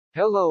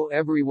Hello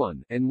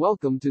everyone, and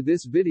welcome to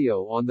this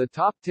video on the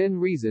top 10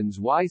 reasons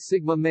why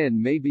Sigma men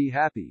may be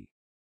happy.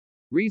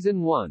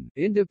 Reason 1.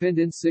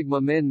 Independence. Sigma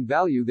men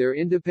value their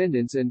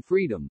independence and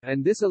freedom,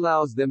 and this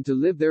allows them to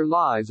live their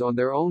lives on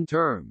their own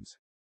terms.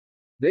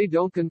 They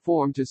don't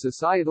conform to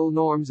societal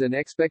norms and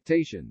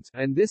expectations,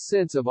 and this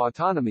sense of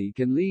autonomy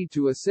can lead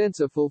to a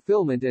sense of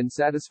fulfillment and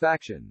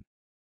satisfaction.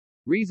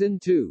 Reason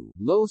 2.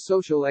 Low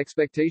social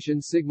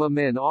expectations. Sigma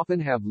men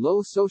often have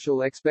low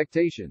social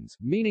expectations,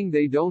 meaning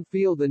they don't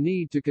feel the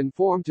need to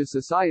conform to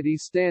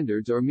society's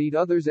standards or meet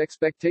others'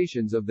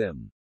 expectations of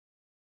them.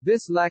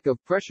 This lack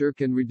of pressure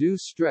can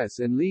reduce stress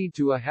and lead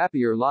to a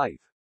happier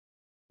life.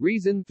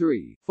 Reason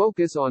 3.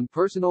 Focus on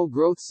personal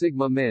growth.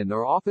 Sigma men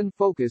are often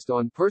focused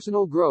on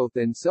personal growth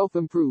and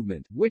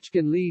self-improvement, which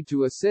can lead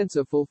to a sense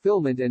of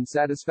fulfillment and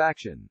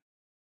satisfaction.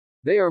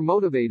 They are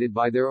motivated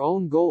by their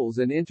own goals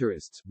and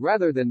interests,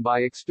 rather than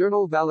by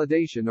external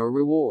validation or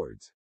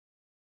rewards.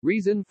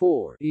 Reason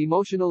 4.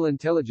 Emotional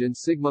intelligence.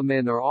 Sigma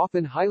men are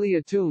often highly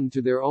attuned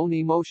to their own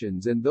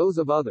emotions and those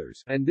of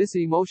others, and this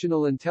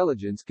emotional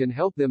intelligence can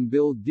help them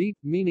build deep,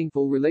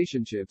 meaningful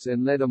relationships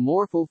and lead a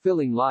more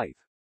fulfilling life.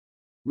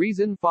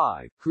 Reason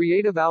 5.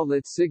 Creative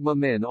outlets. Sigma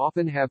men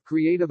often have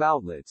creative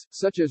outlets,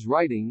 such as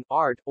writing,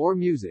 art, or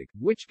music,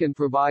 which can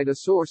provide a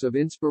source of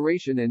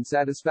inspiration and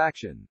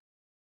satisfaction.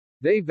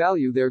 They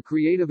value their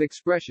creative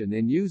expression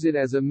and use it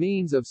as a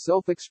means of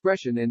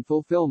self-expression and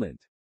fulfillment.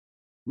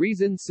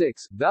 Reason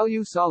 6.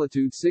 Value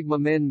solitude. Sigma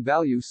men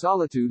value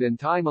solitude and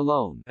time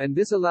alone, and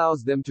this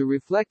allows them to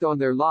reflect on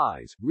their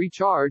lives,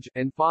 recharge,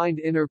 and find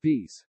inner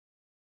peace.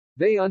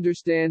 They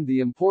understand the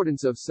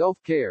importance of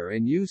self-care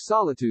and use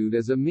solitude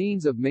as a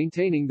means of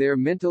maintaining their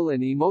mental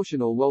and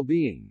emotional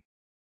well-being.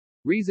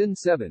 Reason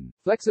 7.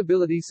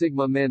 Flexibility.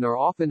 Sigma men are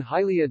often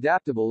highly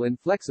adaptable and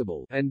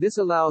flexible, and this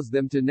allows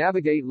them to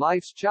navigate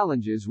life's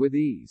challenges with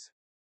ease.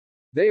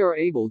 They are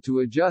able to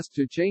adjust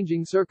to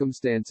changing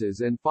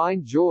circumstances and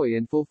find joy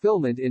and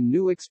fulfillment in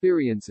new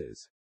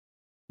experiences.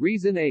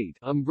 Reason 8.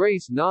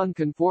 Embrace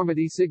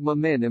non-conformity. Sigma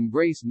men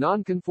embrace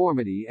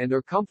non-conformity and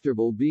are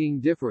comfortable being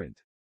different.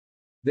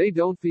 They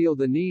don't feel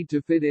the need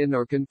to fit in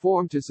or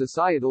conform to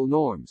societal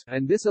norms,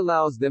 and this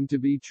allows them to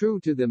be true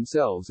to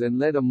themselves and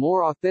lead a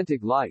more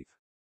authentic life.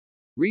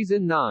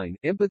 Reason 9.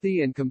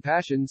 Empathy and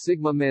compassion.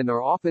 Sigma men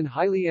are often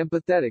highly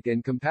empathetic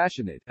and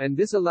compassionate, and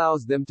this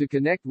allows them to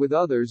connect with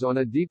others on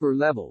a deeper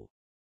level.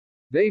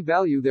 They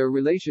value their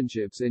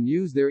relationships and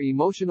use their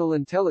emotional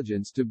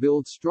intelligence to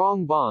build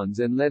strong bonds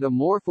and lead a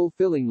more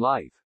fulfilling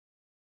life.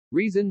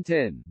 Reason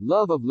 10.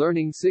 Love of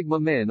learning. Sigma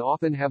men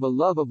often have a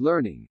love of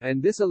learning,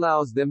 and this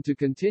allows them to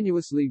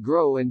continuously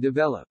grow and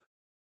develop.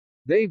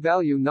 They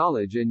value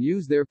knowledge and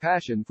use their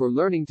passion for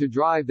learning to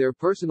drive their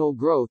personal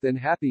growth and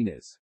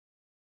happiness.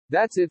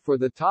 That's it for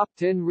the top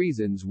 10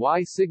 reasons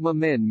why Sigma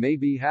men may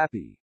be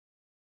happy.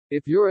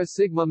 If you're a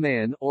Sigma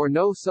man, or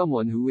know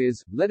someone who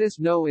is, let us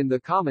know in the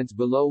comments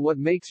below what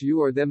makes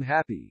you or them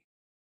happy.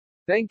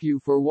 Thank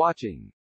you for watching.